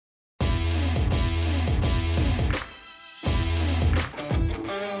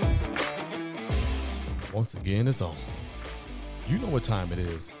once again is on. You know what time it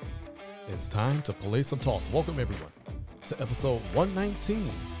is. It's time to play some toss. Welcome everyone to episode 119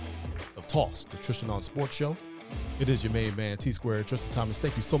 of Toss, the Tristain Sports Show. It is your main man, T-Squared, Tristan Thomas.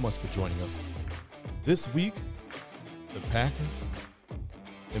 Thank you so much for joining us. This week, the Packers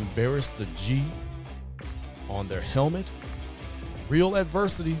embarrassed the G on their helmet. Real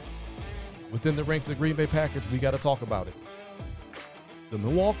adversity within the ranks of the Green Bay Packers. We got to talk about it. The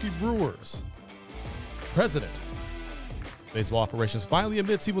Milwaukee Brewers president of baseball operations finally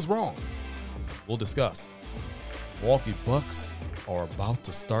admits he was wrong. We'll discuss. Milwaukee Bucks are about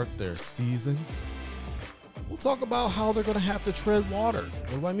to start their season. We'll talk about how they're going to have to tread water.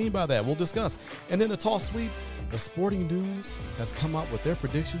 What do I mean by that? We'll discuss. And then the toss sweep, the Sporting News has come out with their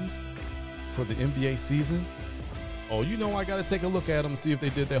predictions for the NBA season. Oh, you know I got to take a look at them and see if they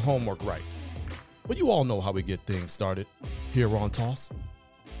did their homework right. But you all know how we get things started here on Toss.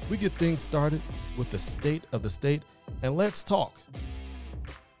 We get things started with the state of the state. And let's talk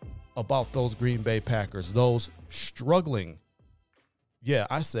about those Green Bay Packers, those struggling, yeah,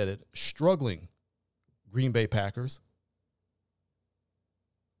 I said it, struggling Green Bay Packers.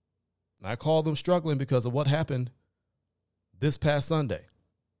 And I call them struggling because of what happened this past Sunday.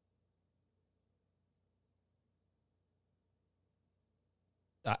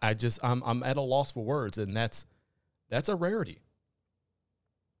 I'm at a loss for words, and that's a rarity.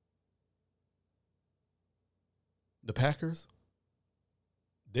 The Packers,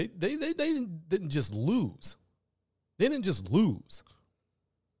 they didn't just lose. They didn't just lose.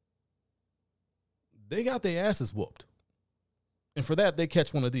 They got their asses whooped. And for that, they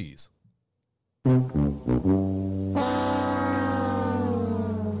catch one of these.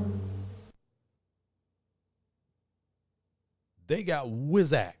 They got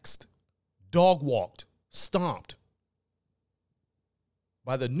whiz-axed, dog-walked, stomped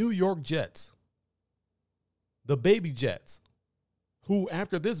by the New York Jets, the baby Jets, who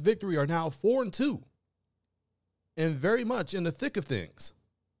after this victory are now 4-2 and very much in the thick of things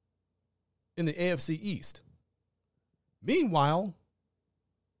in the AFC East. Meanwhile,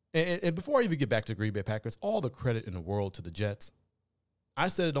 and before I even get back to Green Bay Packers, all the credit in the world to the Jets. I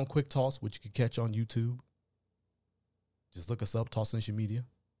said it on Quick Toss, which you can catch on YouTube. Just look us up, Toss Nation Media.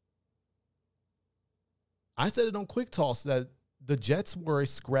 I said it on Quick Toss that the Jets were a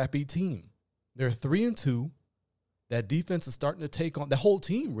scrappy team. They're 3-2. That defense is starting to take on, the whole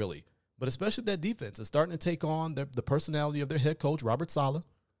team really, but especially that defense is starting to take on the personality of their head coach, Robert Saleh.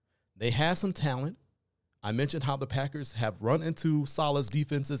 They have some talent. I mentioned how the Packers have run into Saleh's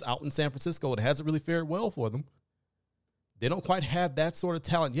defenses out in San Francisco. It hasn't really fared well for them. They don't quite have that sort of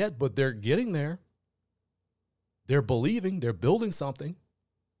talent yet, but they're getting there. They're believing. They're building something.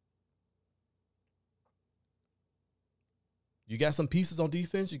 You got some pieces on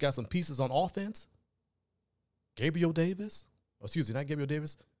defense. You got some pieces on offense. Gabriel Davis. Oh, excuse me, not Gabriel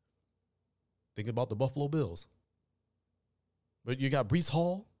Davis. Thinking about the Buffalo Bills. But you got Breece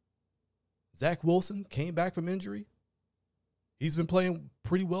Hall. Zach Wilson came back from injury. He's been playing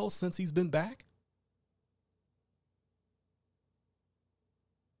pretty well since he's been back.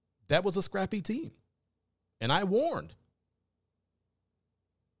 That was a scrappy team. And I warned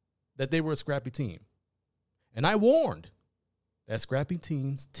that they were a scrappy team. And I warned that scrappy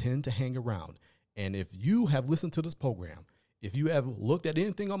teams tend to hang around. And if you have listened to this program, if you have looked at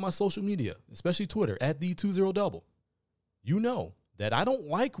anything on my social media, especially Twitter, at the20double, you know that I don't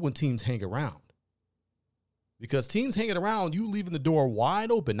like when teams hang around. Because teams hanging around, you leaving the door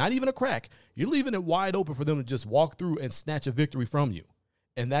wide open, not even a crack. You're leaving it wide open for them to just walk through and snatch a victory from you.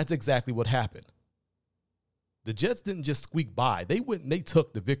 And that's exactly what happened. The Jets didn't just squeak by. They went and they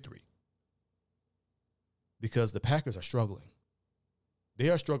took the victory. Because the Packers are struggling. They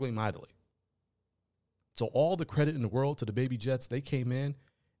are struggling mightily. So all the credit in the world to the baby Jets. They came in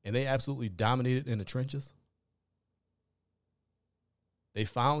and they absolutely dominated in the trenches. They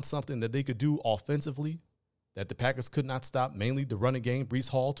found something that they could do offensively that the Packers could not stop, mainly the running game. Breece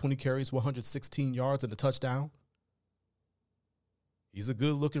Hall, 20 carries, 116 yards and a touchdown. He's a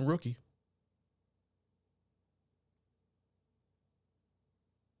good-looking rookie.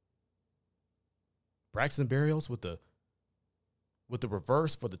 Braxton Berrios with the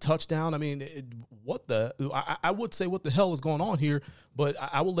reverse for the touchdown. I mean, I would say what the hell is going on here, but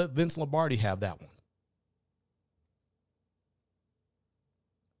I will let Vince Lombardi have that one.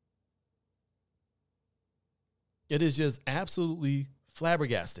 It is just absolutely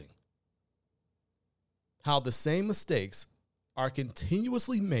flabbergasting how the same mistakes are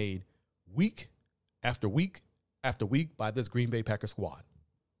continuously made week after week after week by this Green Bay Packers squad.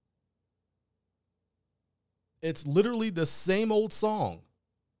 It's literally the same old song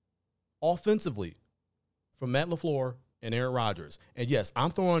offensively from Matt LaFleur and Aaron Rodgers. And yes, I'm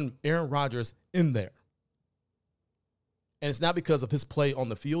throwing Aaron Rodgers in there. And it's not because of his play on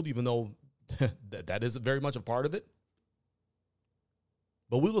the field, even though that is very much a part of it.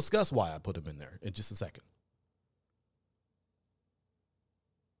 But we'll discuss why I put him in there in just a second.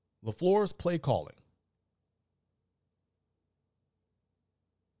 LaFleur's play calling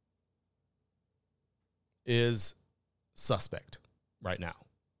is suspect right now.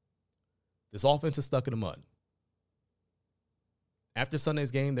 This offense is stuck in the mud. After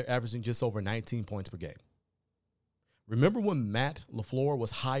Sunday's game, they're averaging just over 19 points per game. Remember when Matt LaFleur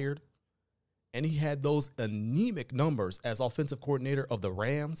was hired and he had those anemic numbers as offensive coordinator of the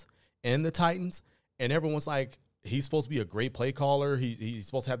Rams and the Titans? And everyone's like, he's supposed to be a great play caller. He's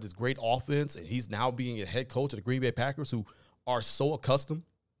supposed to have this great offense, and he's now being a head coach of the Green Bay Packers, who are so accustomed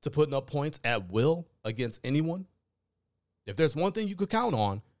to putting up points at will against anyone. If there's one thing you could count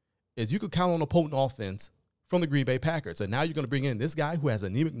on, is you could count on a potent offense from the Green Bay Packers. And now you're going to bring in this guy who has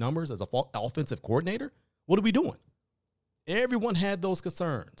anemic numbers as an offensive coordinator? What are we doing? Everyone had those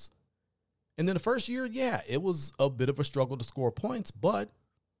concerns. And then the first year, yeah, it was a bit of a struggle to score points, but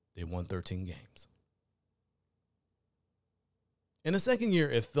they won 13 games. In the second year,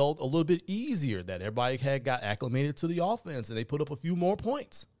 it felt a little bit easier that everybody had got acclimated to the offense and they put up a few more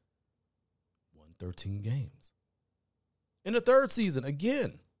points. Won 13 games. In the third season,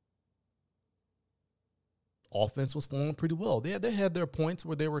 again, offense was flowing pretty well. They had their points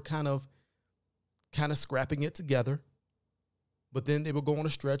where they were kind of scrapping it together. But then they would go on a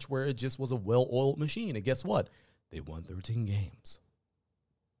stretch where it just was a well-oiled machine. And guess what? They won 13 games.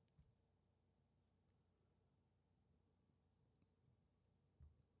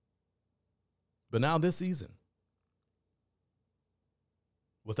 But now this season,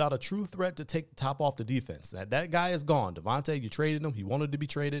 without a true threat to take the top off the defense, that guy is gone. Devontae, you traded him. He wanted to be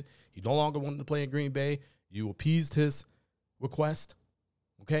traded. He no longer wanted to play in Green Bay. You appeased his request.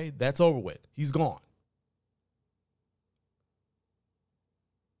 Okay, that's over with. He's gone.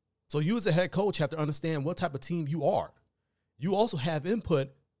 So you as a head coach have to understand what type of team you are. You also have input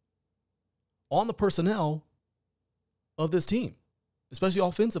on the personnel of this team, especially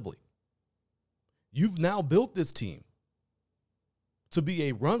offensively. You've now built this team to be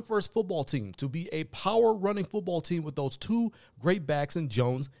a run-first football team, to be a power-running football team with those two great backs in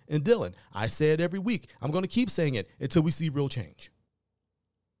Jones and Dillon. I say it every week. I'm going to keep saying it until we see real change.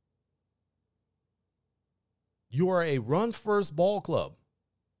 You are a run-first ball club.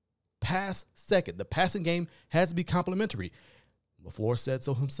 Pass second. The passing game has to be complementary. LaFleur said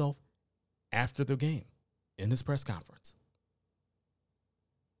so himself after the game in his press conference.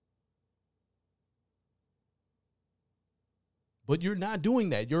 But you're not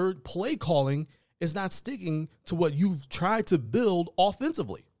doing that. Your play calling is not sticking to what you've tried to build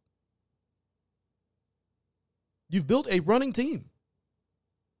offensively. You've built a running team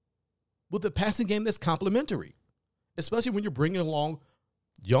with a passing game that's complementary, especially when you're bringing along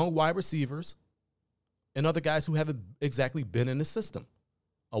young wide receivers and other guys who haven't exactly been in the system.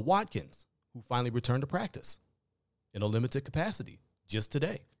 A Watkins, who finally returned to practice in a limited capacity just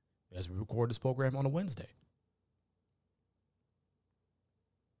today as we record this program on a Wednesday.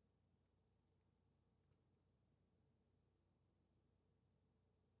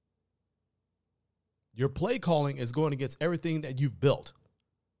 Your play calling is going against everything that you've built.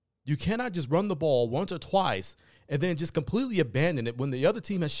 You cannot just run the ball once or twice and then just completely abandon it when the other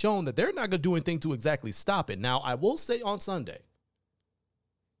team has shown that they're not going to do anything to exactly stop it. Now, I will say on Sunday,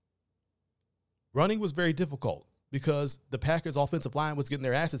 running was very difficult because the Packers' offensive line was getting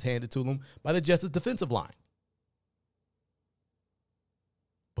their asses handed to them by the Jets' defensive line.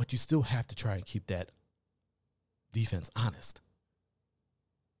 But you still have to try and keep that defense honest.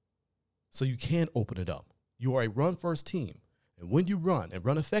 So you can open it up. You are a run-first team. And when you run and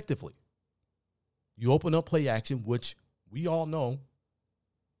run effectively, you open up play action, which we all know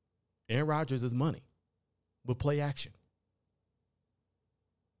Aaron Rodgers is money with play action.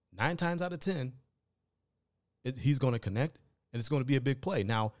 9 times out of 10, he's going to connect, and it's going to be a big play.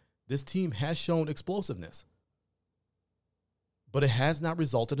 Now, this team has shown explosiveness, but it has not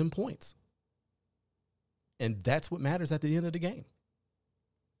resulted in points. And that's what matters at the end of the game.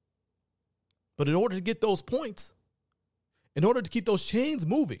 But in order to get those points, in order to keep those chains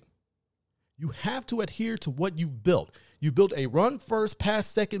moving, you have to adhere to what you've built. You built a run first, pass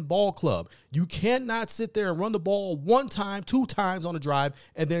second ball club. You cannot sit there and run the ball 1 time, 2 times on a drive,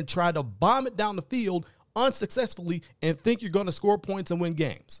 and then try to bomb it down the field unsuccessfully and think you're going to score points and win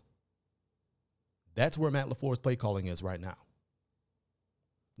games. That's where Matt LaFleur's play calling is right now.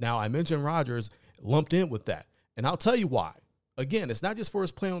 Now, I mentioned Rodgers lumped in with that, and I'll tell you why. Again, it's not just for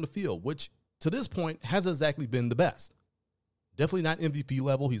his play on the field, which to this point, hasn't exactly been the best. Definitely not MVP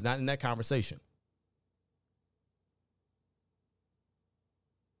level. He's not in that conversation.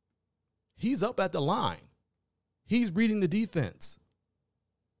 He's up at the line. He's reading the defense.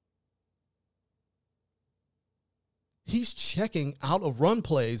 He's checking out of run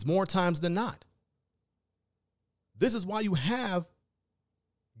plays more times than not. This is why you have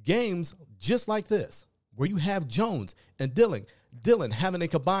games just like this, where you have Jones and Dylan having a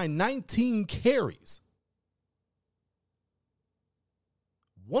combined 19 carries.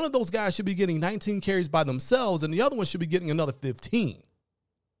 One of those guys should be getting 19 carries by themselves, and the other one should be getting another 15.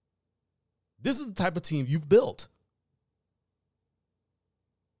 This is the type of team you've built.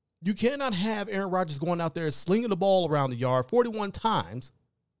 You cannot have Aaron Rodgers going out there slinging the ball around the yard 41 times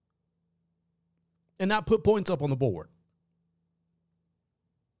and not put points up on the board.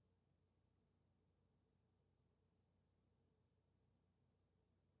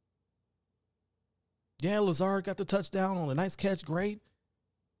 Yeah, Lazard got the touchdown on a nice catch, great.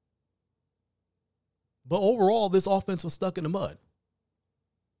 But overall, this offense was stuck in the mud.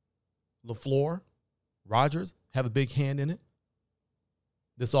 LaFleur, Rodgers have a big hand in it.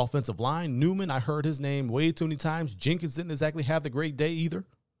 This offensive line, Newman, I heard his name way too many times. Jenkins didn't exactly have the great day either.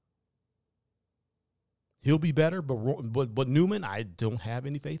 He'll be better, but Newman, I don't have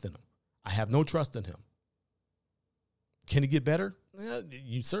any faith in him. I have no trust in him. Can he get better?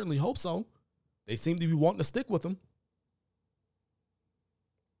 You certainly hope so. They seem to be wanting to stick with him.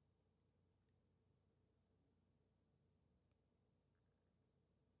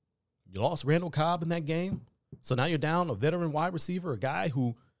 You lost Randall Cobb in that game. So now you're down a veteran wide receiver, a guy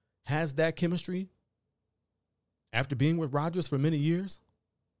who has that chemistry after being with Rodgers for many years.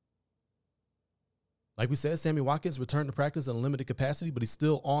 Like we said, Sammy Watkins returned to practice in a limited capacity, but he's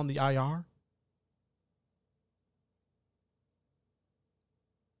still on the IR.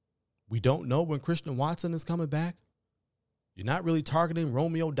 We don't know when Christian Watson is coming back. You're not really targeting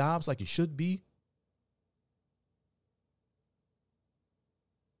Romeo Doubs like you should be.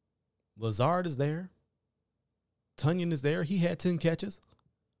 Lazard is there. Tunyon is there. He had 10 catches.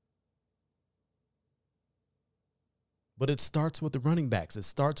 But it starts with the running backs. It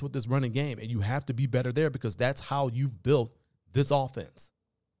starts with this running game, and you have to be better there because that's how you've built this offense.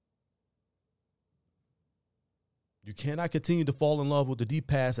 You cannot continue to fall in love with the deep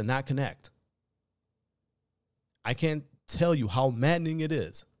pass and not connect. I can't tell you how maddening it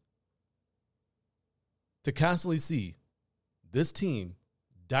is to constantly see this team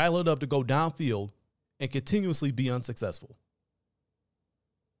dial it up to go downfield and continuously be unsuccessful.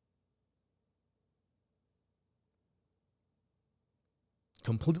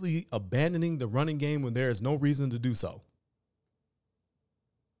 Completely abandoning the running game when there is no reason to do so.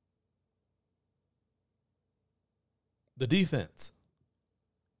 The defense.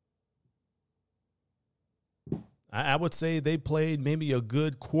 I would say they played maybe a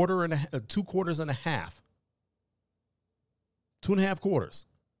good quarter and 2 quarters and a half. 2.5 quarters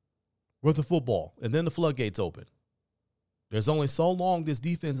worth of football, and then the floodgates open. There's only so long this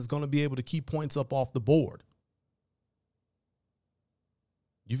defense is going to be able to keep points up off the board.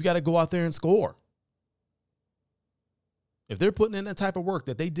 You've got to go out there and score. If they're putting in that type of work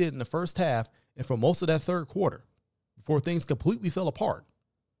that they did in the first half and for most of that third quarter, before things completely fell apart,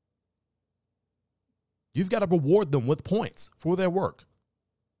 you've got to reward them with points for their work.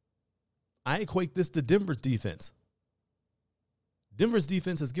 I equate this to Denver's defense. Denver's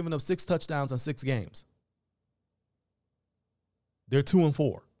defense has given up 6 touchdowns in 6 games. They're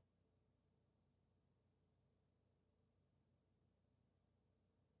 2-4.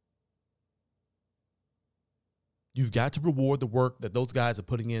 You've got to reward the work that those guys are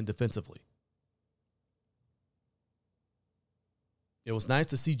putting in defensively. It was nice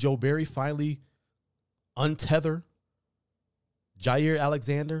to see Joe Barry finally untether Jair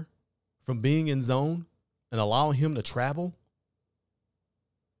Alexander from being in zone and allowing him to travel.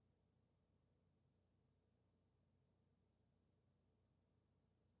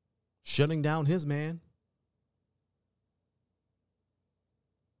 Shutting down his man.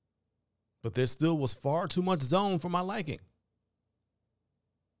 But there still was far too much zone for my liking.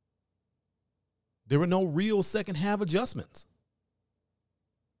 There were no real second half adjustments.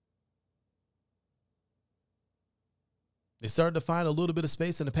 They started to find a little bit of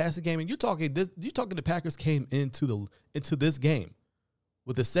space in the passing game, and you're talking the Packers came into this game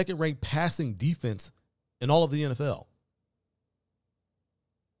with the second-ranked passing defense in all of the NFL.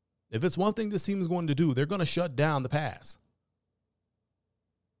 If it's one thing this team is going to do, they're going to shut down the pass.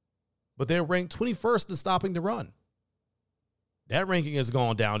 But they're ranked 21st in stopping the run. That ranking has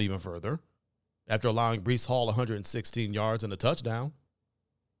gone down even further after allowing Breece Hall 116 yards and a touchdown.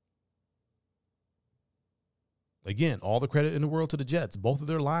 Again, all the credit in the world to the Jets. Both of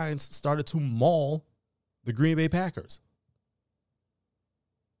their lines started to maul the Green Bay Packers.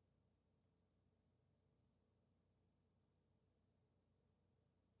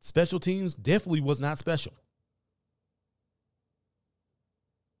 Special teams definitely was not special.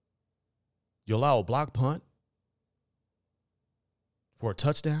 You allow a block punt for a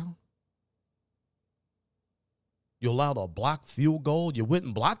touchdown. You allowed a blocked field goal. You went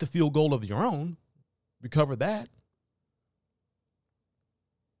and blocked a field goal of your own. Recovered that.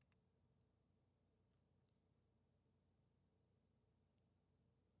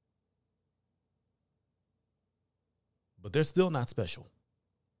 But they're still not special.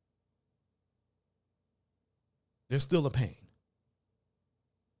 They're still a pain.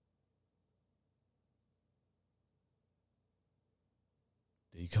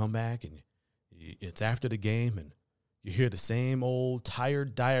 Then you come back and it's after the game and you hear the same old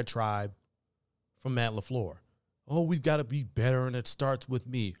tired diatribe from Matt LaFleur. Oh, we've got to be better and it starts with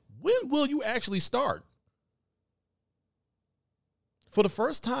me. When will you actually start? For the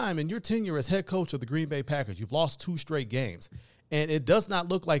first time in your tenure as head coach of the Green Bay Packers, you've lost 2 straight games, and it does not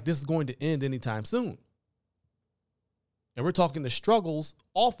look like this is going to end anytime soon. And we're talking the struggles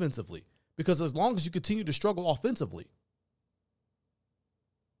offensively, because as long as you continue to struggle offensively,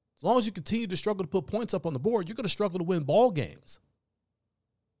 as long as you continue to struggle to put points up on the board, you're going to struggle to win ball games.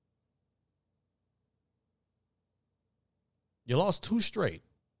 You lost 2 straight.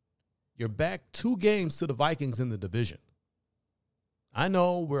 You're back 2 games to the Vikings in the division. I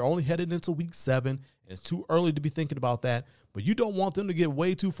know we're only headed into week 7, and it's too early to be thinking about that, but you don't want them to get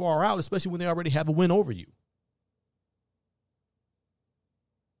way too far out, especially when they already have a win over you.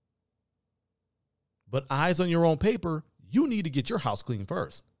 But eyes on your own paper, you need to get your house clean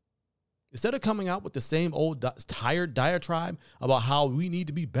first. Instead of coming out with the same old tired diatribe about how we need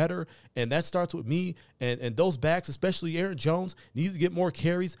to be better, and that starts with me, and those backs, especially Aaron Jones, need to get more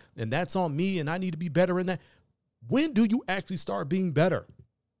carries, and that's on me, and I need to be better in that. When do you actually start being better?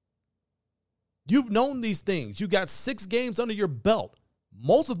 You've known these things. You got 6 games under your belt.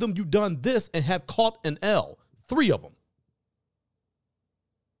 Most of them you've done this and have caught an L. 3 of them.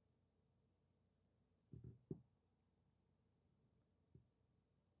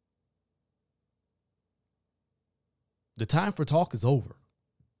 The time for talk is over.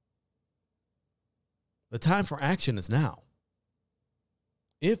 The time for action is now.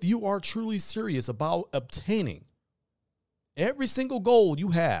 If you are truly serious about obtaining every single goal you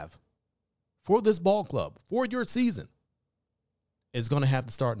have for this ball club, for your season, it's going to have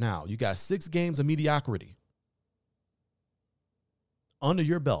to start now. You got 6 games of mediocrity under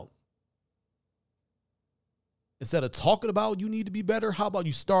your belt. Instead of talking about you need to be better, how about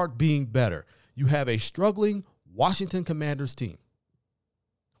you start being better? You have a struggling Washington Commanders team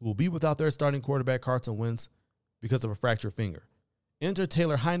who will be without their starting quarterback Carson Wentz because of a fractured finger. Enter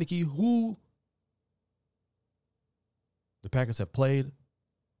Taylor Heineke, who the Packers have played.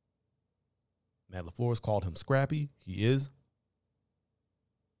 Matt LaFleur has called him scrappy. He is.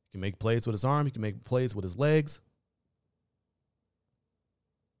 He can make plays with his arm. He can make plays with his legs.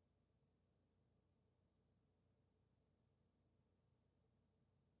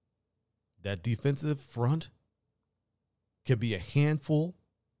 That defensive front can be a handful.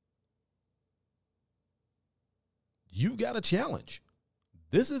 You've got a challenge.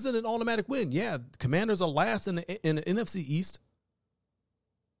 This isn't an automatic win. Yeah, Commanders are last in the NFC East,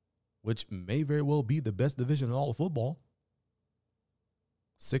 which may very well be the best division in all of football.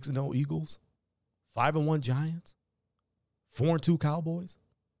 6-0 Eagles, 5-1 Giants, 4-2 Cowboys.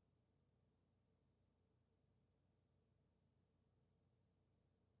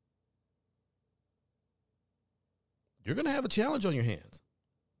 You're going to have a challenge on your hands.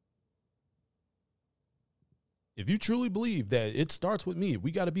 If you truly believe that it starts with me,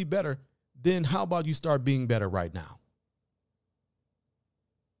 we got to be better, then how about you start being better right now?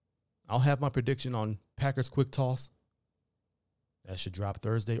 I'll have my prediction on Packers quick toss. That should drop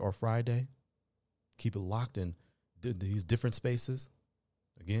Thursday or Friday. Keep it locked in these different spaces.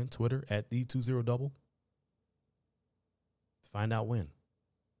 Again, Twitter at the20double. To find out when.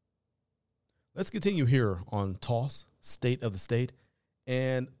 Let's continue here on Toss, State of the State.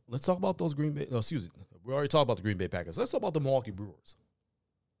 And let's talk about those Green Bay. No, excuse me. We already talked about the Green Bay Packers. Let's talk about the Milwaukee Brewers.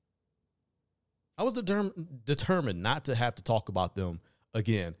 I was determined not to have to talk about them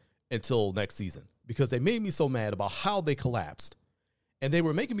again until next season because they made me so mad about how they collapsed. And they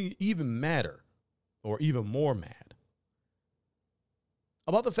were making me even madder or even more mad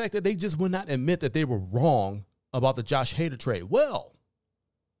about the fact that they just would not admit that they were wrong about the Josh Hader trade. Well,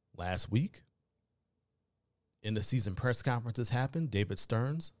 last week, in the season press conferences happened, David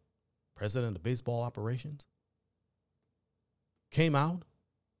Stearns, president of baseball operations, came out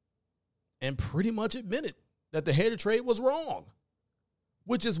and pretty much admitted that the Hader trade was wrong,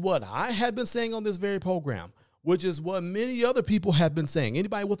 which is what I had been saying on this very program, which is what many other people have been saying.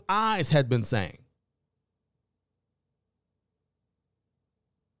 Anybody with eyes had been saying.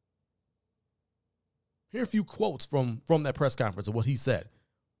 Here are a few quotes from that press conference of what he said.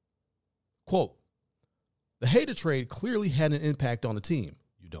 Quote, "The Hader trade clearly had an impact on the team,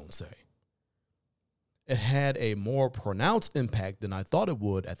 you don't say. It had a more pronounced impact than I thought it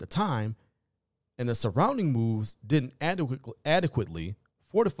would at the time, and the surrounding moves didn't adequately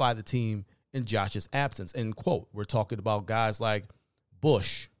fortify the team in Josh's absence." End quote. We're talking about guys like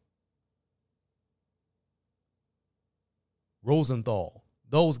Bush, Rosenthal,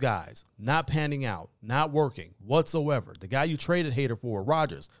 those guys not panning out, not working whatsoever. The guy you traded Hader for,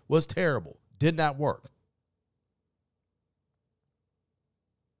 Rodgers, was terrible, did not work.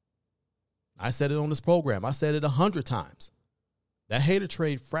 I said it on this program. I said it 100 times. That Hader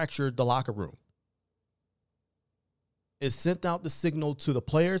trade fractured the locker room. It sent out the signal to the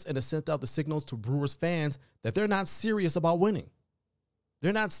players, and it sent out the signals to Brewers fans that they're not serious about winning.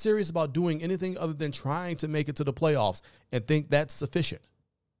 They're not serious about doing anything other than trying to make it to the playoffs and think that's sufficient.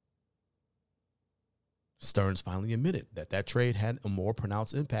 Stearns finally admitted that trade had a more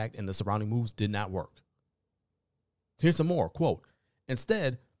pronounced impact and the surrounding moves did not work. Here's some more. Quote,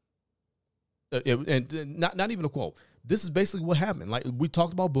 "Instead," and not even a quote, this is basically what happened. Like we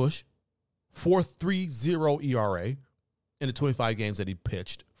talked about Bush, 4.30 ERA in the 25 games that he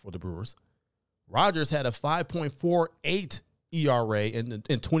pitched for the Brewers. Rodgers had a 5.48 ERA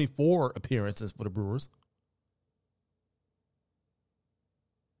in 24 appearances for the Brewers.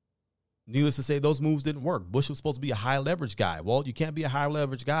 Needless to say, those moves didn't work. Bush was supposed to be a high leverage guy. Well, you can't be a high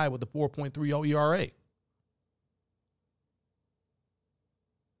leverage guy with a 4.30 ERA.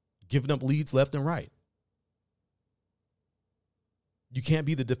 Giving up leads left and right. You can't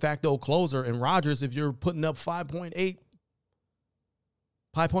be the de facto closer in Rodgers if you're putting up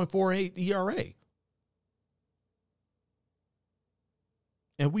 5.48 ERA.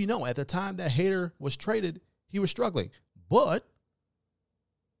 And we know at the time that Hader was traded, he was struggling. But,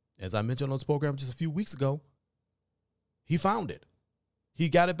 as I mentioned on this program just a few weeks ago, he found it. He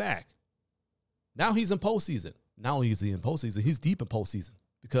got it back. Now he's in postseason. Not only is he in postseason, he's deep in postseason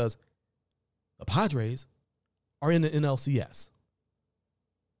because the Padres are in the NLCS.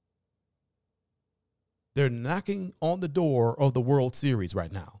 They're knocking on the door of the World Series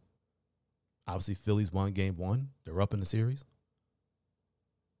right now. Obviously, Phillies won game one. They're up in the series.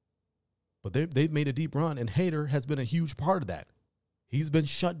 But they've made a deep run, and Hader has been a huge part of that. He's been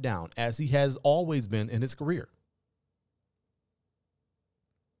shut down, as he has always been in his career.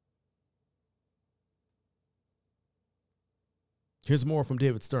 Here's more from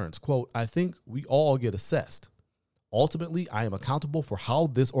David Stearns. Quote, "I think we all get assessed. Ultimately, I am accountable for how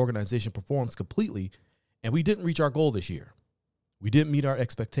this organization performs completely, and we didn't reach our goal this year. We didn't meet our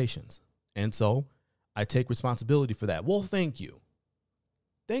expectations. And so I take responsibility for that." Well, thank you.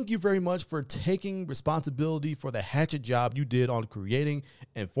 Thank you very much for taking responsibility for the hatchet job you did on creating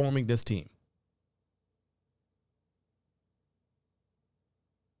and forming this team.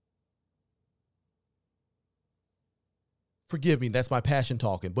 Forgive me, that's my passion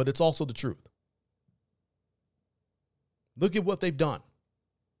talking, but it's also the truth. Look at what they've done.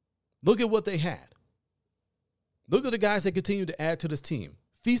 Look at what they had. Look at the guys they continue to add to this team.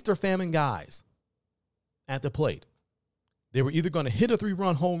 Feast or famine guys at the plate. They were either going to hit a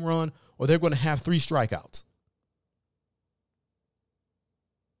 3-run home run or they're going to have 3 strikeouts.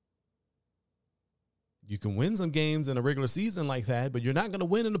 You can win some games in a regular season like that, but you're not going to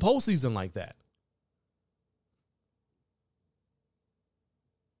win in the postseason like that.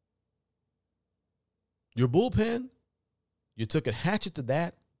 Your bullpen, you took a hatchet to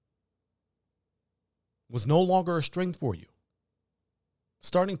that, was no longer a strength for you.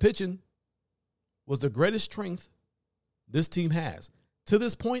 Starting pitching was the greatest strength this team has. To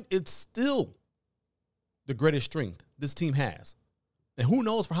this point, it's still the greatest strength this team has. And who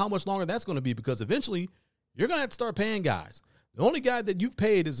knows for how much longer that's going to be, because eventually you're going to have to start paying guys. The only guy that you've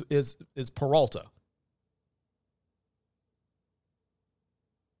paid is Peralta.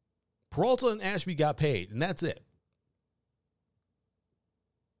 Peralta and Ashby got paid, and that's it.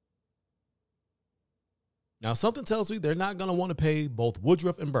 Now, something tells me they're not going to want to pay both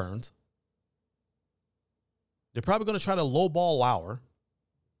Woodruff and Burns. They're probably going to try to lowball Lauer.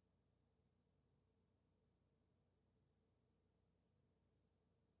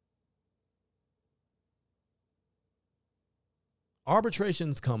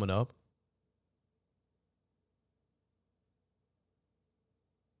 Arbitration's coming up.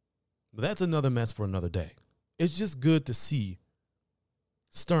 But that's another mess for another day. It's just good to see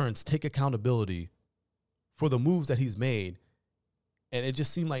Stearns take accountability for the moves that he's made, and it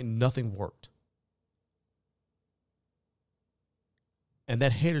just seemed like nothing worked. And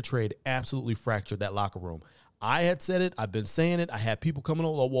that Hader trade absolutely fractured that locker room. I had said it. I've been saying it. I had people coming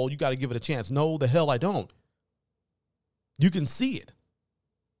on, oh, well, you got to give it a chance. No, the hell I don't. You can see it.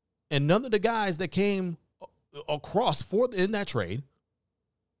 And none of the guys that came across in that trade,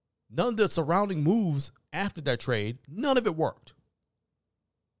 none of the surrounding moves after that trade, none of it worked.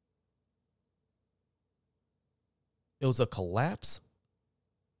 It was a collapse.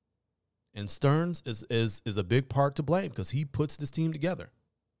 And Stearns is a big part to blame because he puts this team together.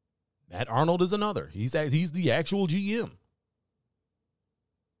 Matt Arnold is another. He's the actual GM.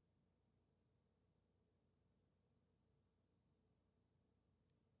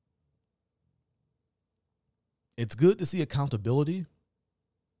 It's good to see accountability,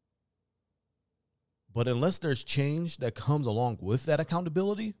 but unless there's change that comes along with that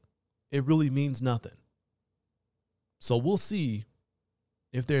accountability, it really means nothing. So we'll see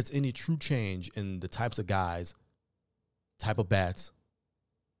if there's any true change in the types of guys, type of bats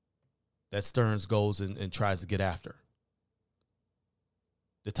that Stearns goes and tries to get after.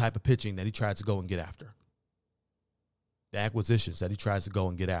 The type of pitching that he tries to go and get after. The acquisitions that he tries to go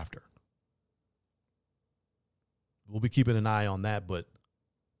and get after. We'll be keeping an eye on that, but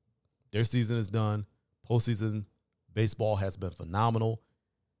their season is done. Postseason baseball has been phenomenal.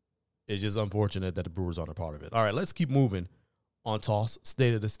 It's just unfortunate that the Brewers aren't a part of it. All right, let's keep moving on Toss,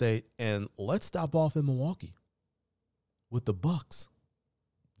 State of the State, and let's stop off in Milwaukee with the Bucks.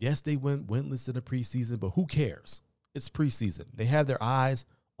 Yes, they went winless in the preseason, but who cares? It's preseason. They have their eyes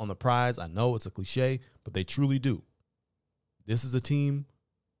on the prize. I know it's a cliche, but they truly do. This is a team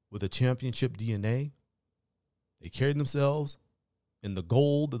with a championship DNA. They carried themselves in the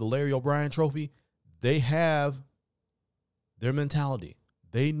gold of the Larry O'Brien trophy. They have their mentality.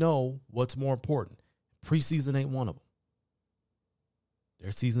 They know what's more important. Preseason ain't one of them.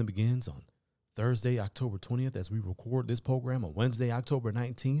 Their season begins on Thursday, October 20th, as we record this program on Wednesday, October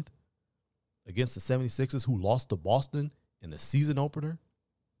 19th, against the 76ers, who lost to Boston in the season opener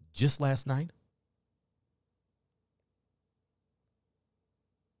just last night.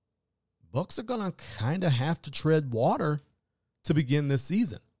 Bucks are going to kind of have to tread water to begin this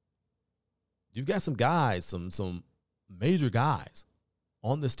season. You've got some guys, some major guys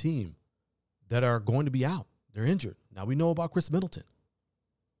on this team that are going to be out. They're injured. Now, we know about Chris Middleton.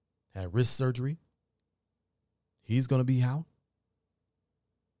 Had wrist surgery. He's going to be out.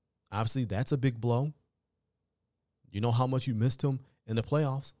 Obviously, that's a big blow. You know how much you missed him in the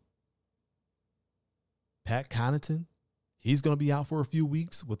playoffs. Pat Connaughton, he's going to be out for a few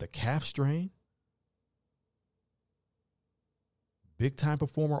weeks with a calf strain. Big-time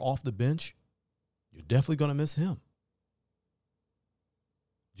performer off the bench. You're definitely going to miss him.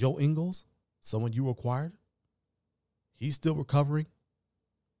 Joe Ingles, someone you acquired, he's still recovering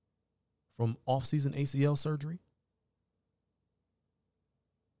from off-season ACL surgery.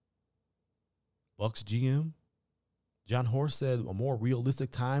 Bucks GM John Horst said a more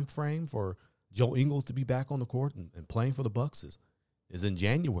realistic time frame for Joe Ingles to be back on the court and playing for the Bucks is in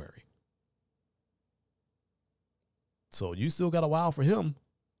January. So you still got a while for him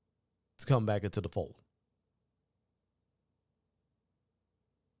to come back into the fold.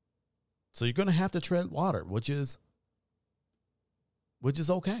 So you're going to have to tread water, which is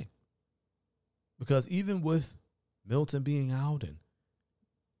okay. Because even with Milton being out and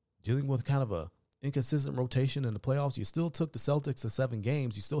dealing with kind of a inconsistent rotation in the playoffs, you still took the Celtics to 7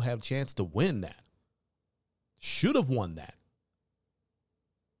 games. You still have a chance to win that. Should have won that.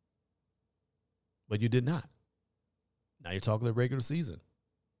 But you did not. Now you're talking the regular season.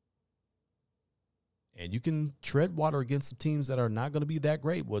 And you can tread water against some teams that are not going to be that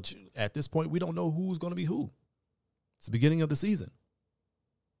great, which at this point we don't know who's going to be who. It's the beginning of the season.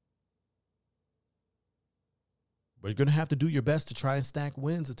 But you're going to have to do your best to try and stack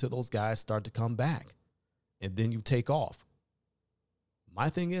wins until those guys start to come back. And then you take off. My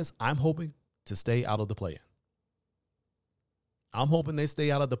thing is, I'm hoping to stay out of the play-in. I'm hoping they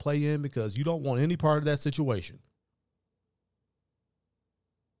stay out of the play-in because you don't want any part of that situation.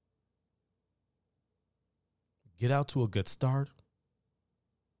 Get out to a good start.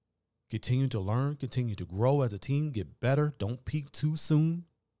 Continue to learn. Continue to grow as a team. Get better. Don't peak too soon.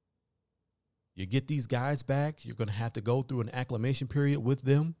 You get these guys back, you're going to have to go through an acclimation period with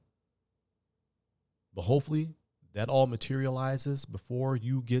them. But hopefully that all materializes before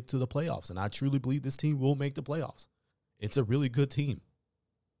you get to the playoffs. And I truly believe this team will make the playoffs. It's a really good team.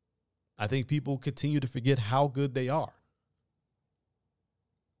 I think people continue to forget how good they are.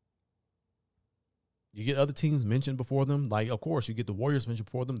 You get other teams mentioned before them. Like, of course, you get the Warriors mentioned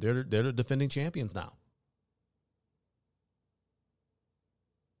before them. They're the defending champions now.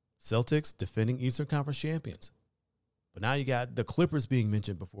 Celtics, defending Eastern Conference champions. But now you got the Clippers being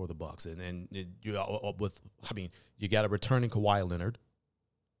mentioned before the Bucks. And you got a returning Kawhi Leonard.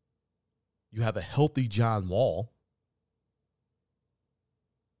 You have a healthy John Wall.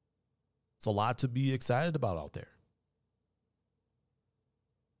 It's a lot to be excited about out there.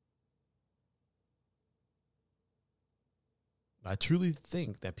 I truly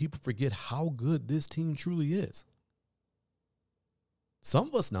think that people forget how good this team truly is. Some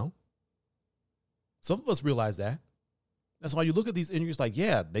of us know. Some of us realize that. That's why you look at these injuries like,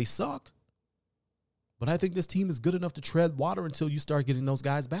 yeah, they suck. But I think this team is good enough to tread water until you start getting those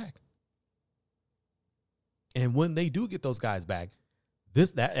guys back. And when they do get those guys back,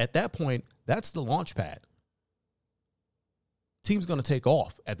 at that point, that's the launch pad. Team's going to take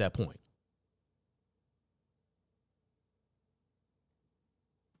off at that point.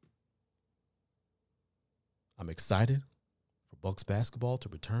 I'm excited for Bucks basketball to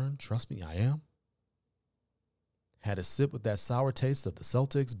return. Trust me, I am. Had a sip with that sour taste of the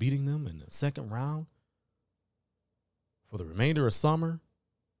Celtics beating them in the second round. For the remainder of summer,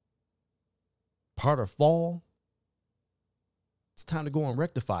 part of fall, it's time to go and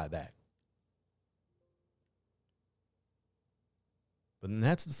rectify that. But then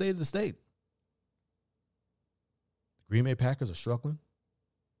that's the state of the state. The Green Bay Packers are struggling.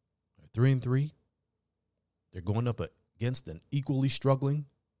 They're 3-3. They're going up against an equally struggling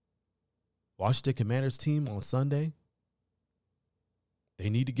Washington Commanders team on Sunday. They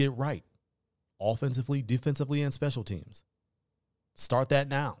need to get right. Offensively, defensively, and special teams. Start that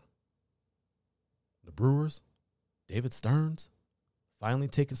now. The Brewers, David Stearns, finally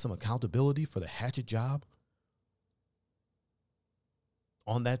taking some accountability for the hatchet job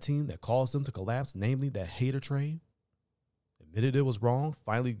on that team that caused them to collapse, namely that hater trade. Admitted it was wrong.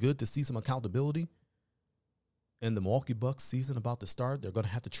 Finally good to see some accountability. And the Milwaukee Bucks season about to start, they're going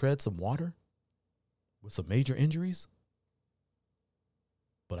to have to tread some water with some major injuries.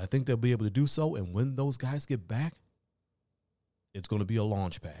 But I think they'll be able to do so. And when those guys get back, it's going to be a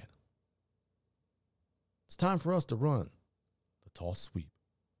launch pad. It's time for us to run the toss sweep.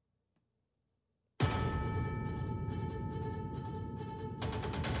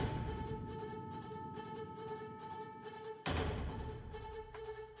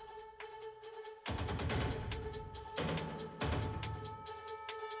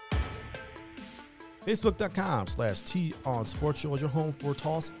 Facebook.com/T on Sports Show is your home for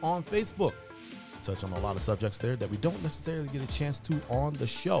Toss on Facebook. Touch on a lot of subjects there that we don't necessarily get a chance to on the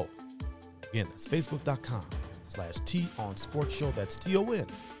show. Again, that's Facebook.com/T on Sports Show. That's TON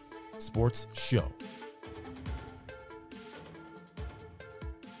Sports Show.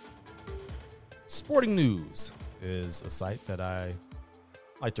 Sporting News is a site that I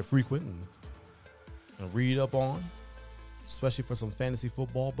like to frequent and read up on, especially for some fantasy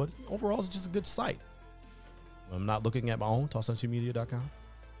football, but overall it's just a good site. I'm not looking at my own, tosscountrymedia.com.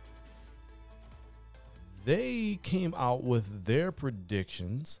 They came out with their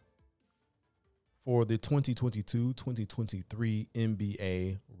predictions for the 2022-2023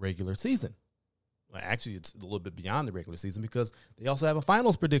 NBA regular season. Well, actually, it's a little bit beyond the regular season because they also have a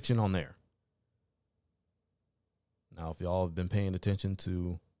finals prediction on there. Now, if y'all have been paying attention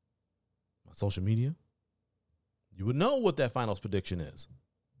to my social media, you would know what that finals prediction is.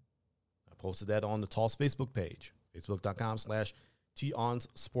 I posted that on the Toss Facebook page, facebook.com/T on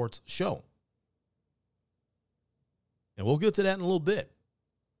Sports Show. And we'll get to that in a little bit.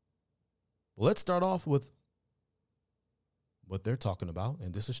 But let's start off with what they're talking about,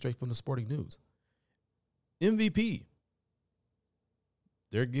 and this is straight from the Sporting News. MVP.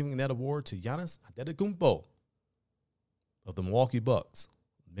 They're giving that award to Giannis Antetokounmpo of the Milwaukee Bucks.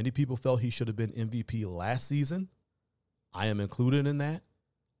 Many people felt he should have been MVP last season. I am included in that.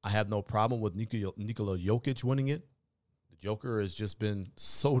 I have no problem with Nikola Jokic winning it. The Joker has just been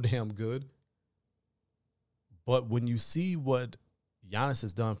so damn good. But when you see what Giannis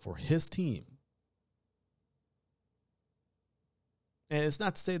has done for his team, and it's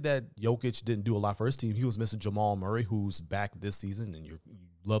not to say that Jokic didn't do a lot for his team. He was missing Jamal Murray, who's back this season, and you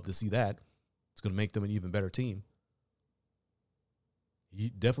love to see that. It's going to make them an even better team. He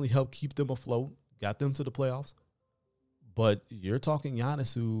definitely helped keep them afloat, got them to the playoffs. But you're talking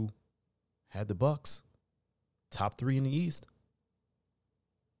Giannis, who had the Bucks top 3 in the East,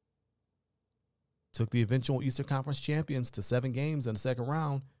 took the eventual Eastern Conference champions to 7 games in the second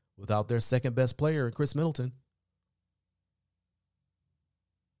round without their second best player, Chris Middleton.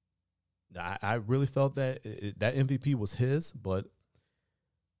 I really felt that that MVP was his, but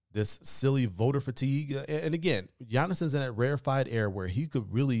this silly voter fatigue. And again, Giannis is in that rarefied air where he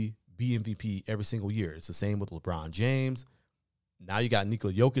could really be MVP every single year. It's the same with LeBron James. Now you got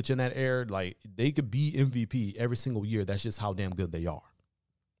Nikola Jokic in that air. Like, they could be MVP every single year. That's just how damn good they are.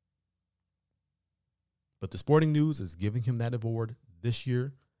 But the Sporting News is giving him that award this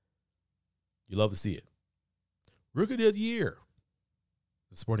year. You love to see it. Rookie of the Year.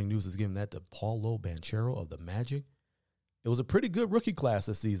 The Sporting News is giving that to Paulo Banchero of the Magic. It was a pretty good rookie class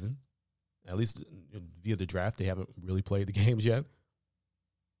this season, at least via the draft. They haven't really played the games yet.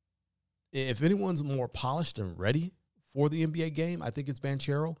 If anyone's more polished and ready for the NBA game, I think it's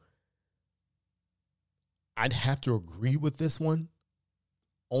Banchero. I'd have to agree with this one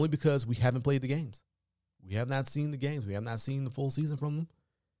only because we haven't played the games. We have not seen the games. We have not seen the full season from them.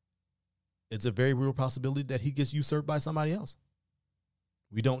 It's a very real possibility that he gets usurped by somebody else.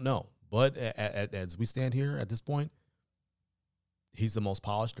 We don't know. But as we stand here at this point, he's the most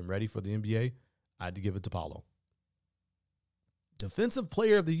polished and ready for the NBA. I had to give it to Paulo. Defensive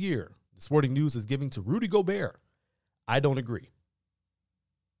Player of the Year. The Sporting News is giving to Rudy Gobert. I don't agree.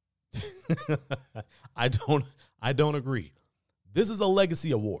 I don't agree. This is a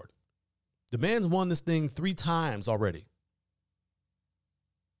legacy award. The man's won this thing 3 times already.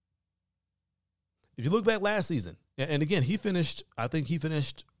 If you look back last season, and again, I think he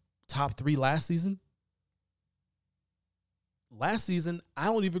finished top 3 last season. Last season, I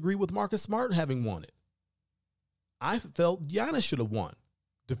don't even agree with Marcus Smart having won it. I felt Giannis should have won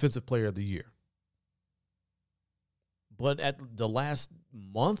Defensive Player of the Year. But at the last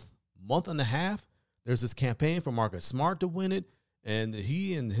month and a half, there's this campaign for Marcus Smart to win it. And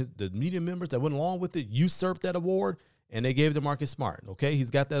he and the media members that went along with it usurped that award, and they gave it to Marcus Smart. Okay, he's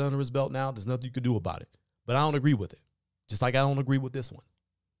got that under his belt now. There's nothing you could do about it. But I don't agree with it, just like I don't agree with this one.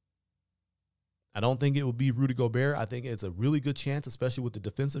 I don't think it will be Rudy Gobert. I think it's a really good chance, especially with the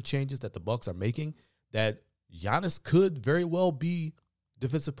defensive changes that the Bucks are making, that Giannis could very well be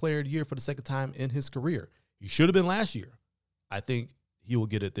Defensive Player of the Year for the second time in his career. He should have been last year. I think he will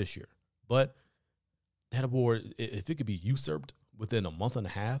get it this year. But that award, if it could be usurped within a month and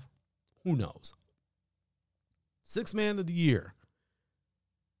a half, who knows? Sixth Man of the Year.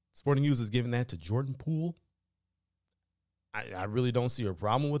 Sporting News is giving that to Jordan Poole. I really don't see a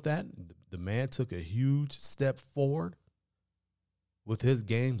problem with that. The man took a huge step forward with his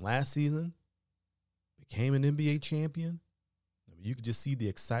game last season, became an NBA champion. I mean, you could just see the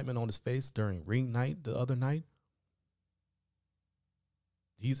excitement on his face during ring night the other night.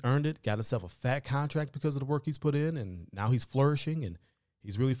 He's earned it, got himself a fat contract because of the work he's put in, and now he's flourishing, and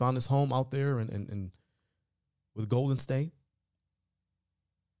he's really found his home out there and with Golden State.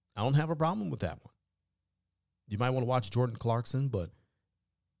 I don't have a problem with that one. You might want to watch Jordan Clarkson, but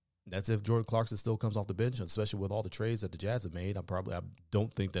that's if Jordan Clarkson still comes off the bench, especially with all the trades that the Jazz have made. I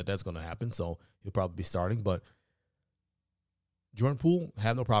don't think that's going to happen, so he'll probably be starting. But Jordan Poole,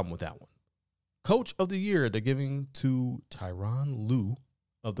 have no problem with that one. Coach of the Year, they're giving to Tyronn Lue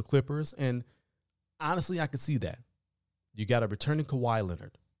of the Clippers, and honestly, I could see that. You got a returning Kawhi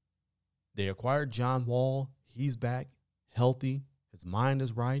Leonard. They acquired John Wall. He's back, healthy. His mind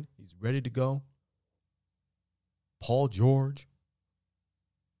is right. He's ready to go. Paul George.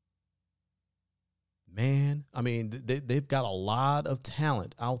 Man, I mean, they've got a lot of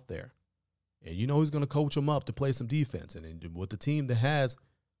talent out there. And you know who's going to coach them up to play some defense. And with the team that has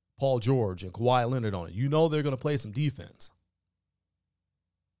Paul George and Kawhi Leonard on it, you know they're going to play some defense.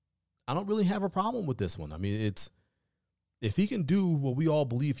 I don't really have a problem with this one. I mean, if he can do what we all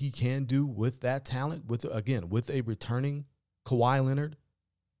believe he can do with that talent, with a returning Kawhi Leonard,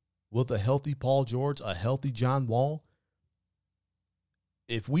 with a healthy Paul George, a healthy John Wall,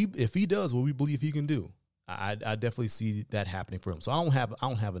 if he does what we believe he can do, I definitely see that happening for him. So I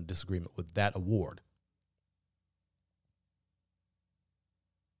don't have a disagreement with that award.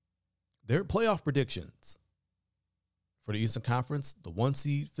 Their playoff predictions for the Eastern Conference: the 1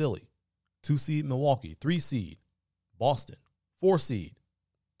 seed Philly, 2 seed Milwaukee, 3 seed Boston, 4 seed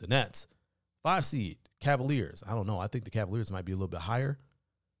the Nets, 5 seed Cavaliers. I don't know. I think the Cavaliers might be a little bit higher.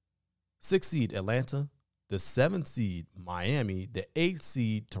 6 seed Atlanta, the 7th seed Miami, the 8th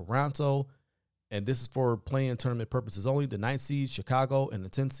seed Toronto, and this is for play-in tournament purposes only, the 9th seed Chicago, and the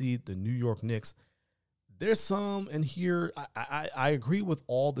 10th seed the New York Knicks. There's some in here. I agree with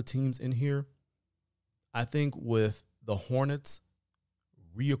all the teams in here. I think with the Hornets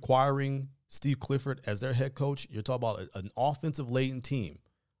reacquiring Steve Clifford as their head coach, you're talking about an offensive-laden team,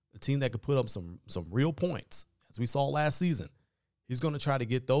 a team that could put up some real points, as we saw last season. He's going to try to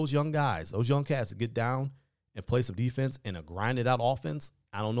get those young guys, those young cats, to get down and play some defense in a grinded-out offense.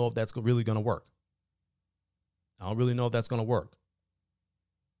 I don't know if that's really going to work. I don't really know if that's going to work.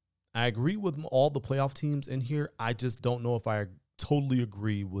 I agree with all the playoff teams in here. I just don't know if I totally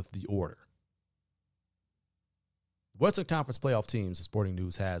agree with the order. Western Conference playoff teams, the Sporting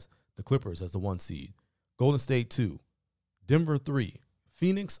News has the Clippers as the 1 seed, Golden State 2, Denver 3,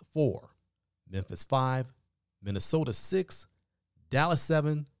 Phoenix 4, Memphis 5, Minnesota 6, Dallas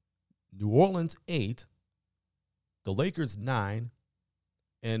 7, New Orleans 8, the Lakers 9,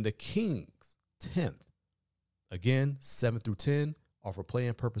 and the Kings 10th. Again, 7 through 10 are for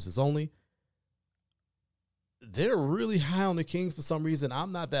play-in purposes only. They're really high on the Kings for some reason.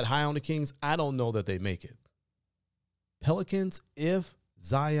 I'm not that high on the Kings. I don't know that they make it. Pelicans, if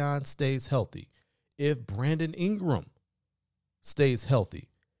Zion stays healthy, if Brandon Ingram stays healthy,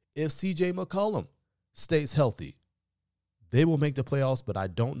 if CJ McCollum stays healthy, they will make the playoffs, but I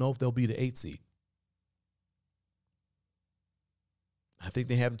don't know if they'll be the 8 seed. I think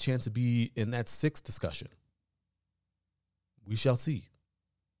they have the chance to be in that 6 discussion. We shall see.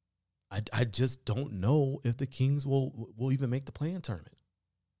 I just don't know if the Kings will even make the play-in tournament.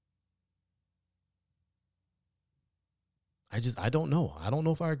 I don't know. I don't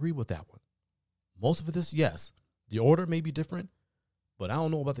know if I agree with that one. Most of this, yes. The order may be different, but I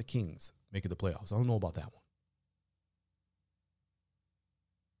don't know about the Kings making the playoffs. I don't know about that one.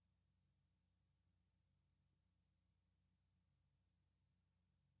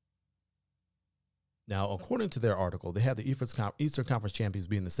 Now, according to their article, they have the Eastern Conference champions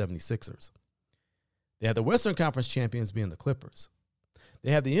being the 76ers. They have the Western Conference champions being the Clippers.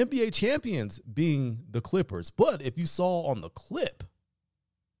 They have the NBA champions being the Clippers. But if you saw on the clip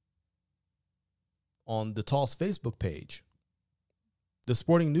on the Toss Facebook page, the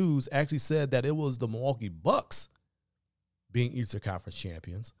Sporting News actually said that it was the Milwaukee Bucks being Eastern Conference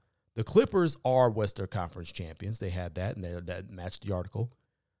champions. The Clippers are Western Conference champions. They had that, and that matched the article.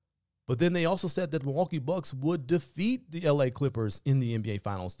 But then they also said that the Milwaukee Bucks would defeat the LA Clippers in the NBA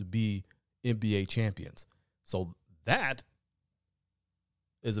Finals to be NBA champions. So that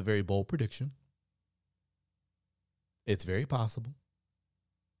is a very bold prediction. It's very possible.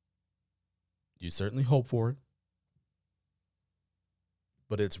 You certainly hope for it.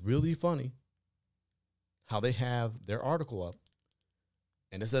 But it's really funny how they have their article up,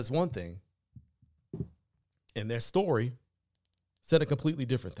 and it says one thing, and their story said a completely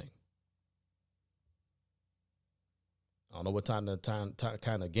different thing. I don't know what kind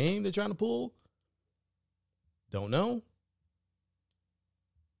of game they're trying to pull. Don't know.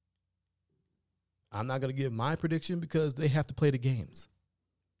 I'm not going to give my prediction because they have to play the games.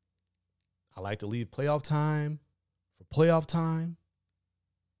 I like to leave playoff time for playoff time.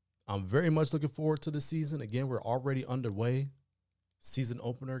 I'm very much looking forward to the season. Again, we're already underway. Season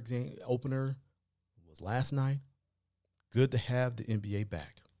opener was last night. Good to have the NBA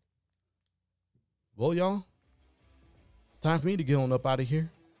back. Well, y'all, it's time for me to get on up out of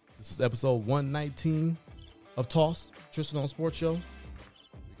here. This is episode 119 of Toss, Tristain on Sports Show. We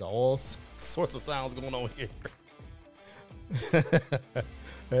got all sorts of sounds going on here.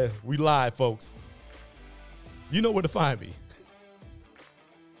 We live, folks. You know where to find me.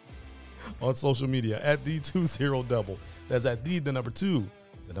 On social media at the20double. That's at the number 2,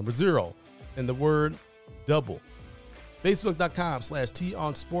 the number 0, and the word double. Facebook.com/T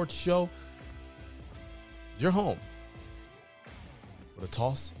on Sports Show. Your home for the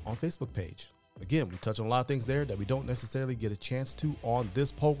Toss on Facebook page. Again, we touch on a lot of things there that we don't necessarily get a chance to on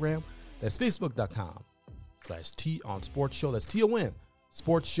this program. That's Facebook.com/T on Sports Show. That's TON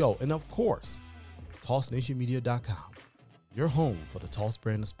Sports Show. And of course, TossNationMedia.com. Your home for the Toss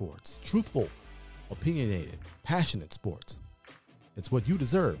brand of sports. Truthful, opinionated, passionate sports. It's what you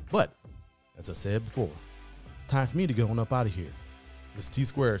deserve. But, as I said before, it's time for me to get on up out of here. This is T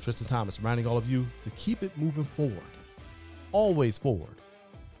Squared, Tristain Thomas, reminding all of you to keep it moving forward. Always forward.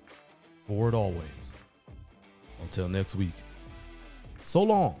 Forward always. Until next week. So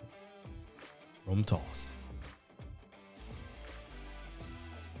long from Toss.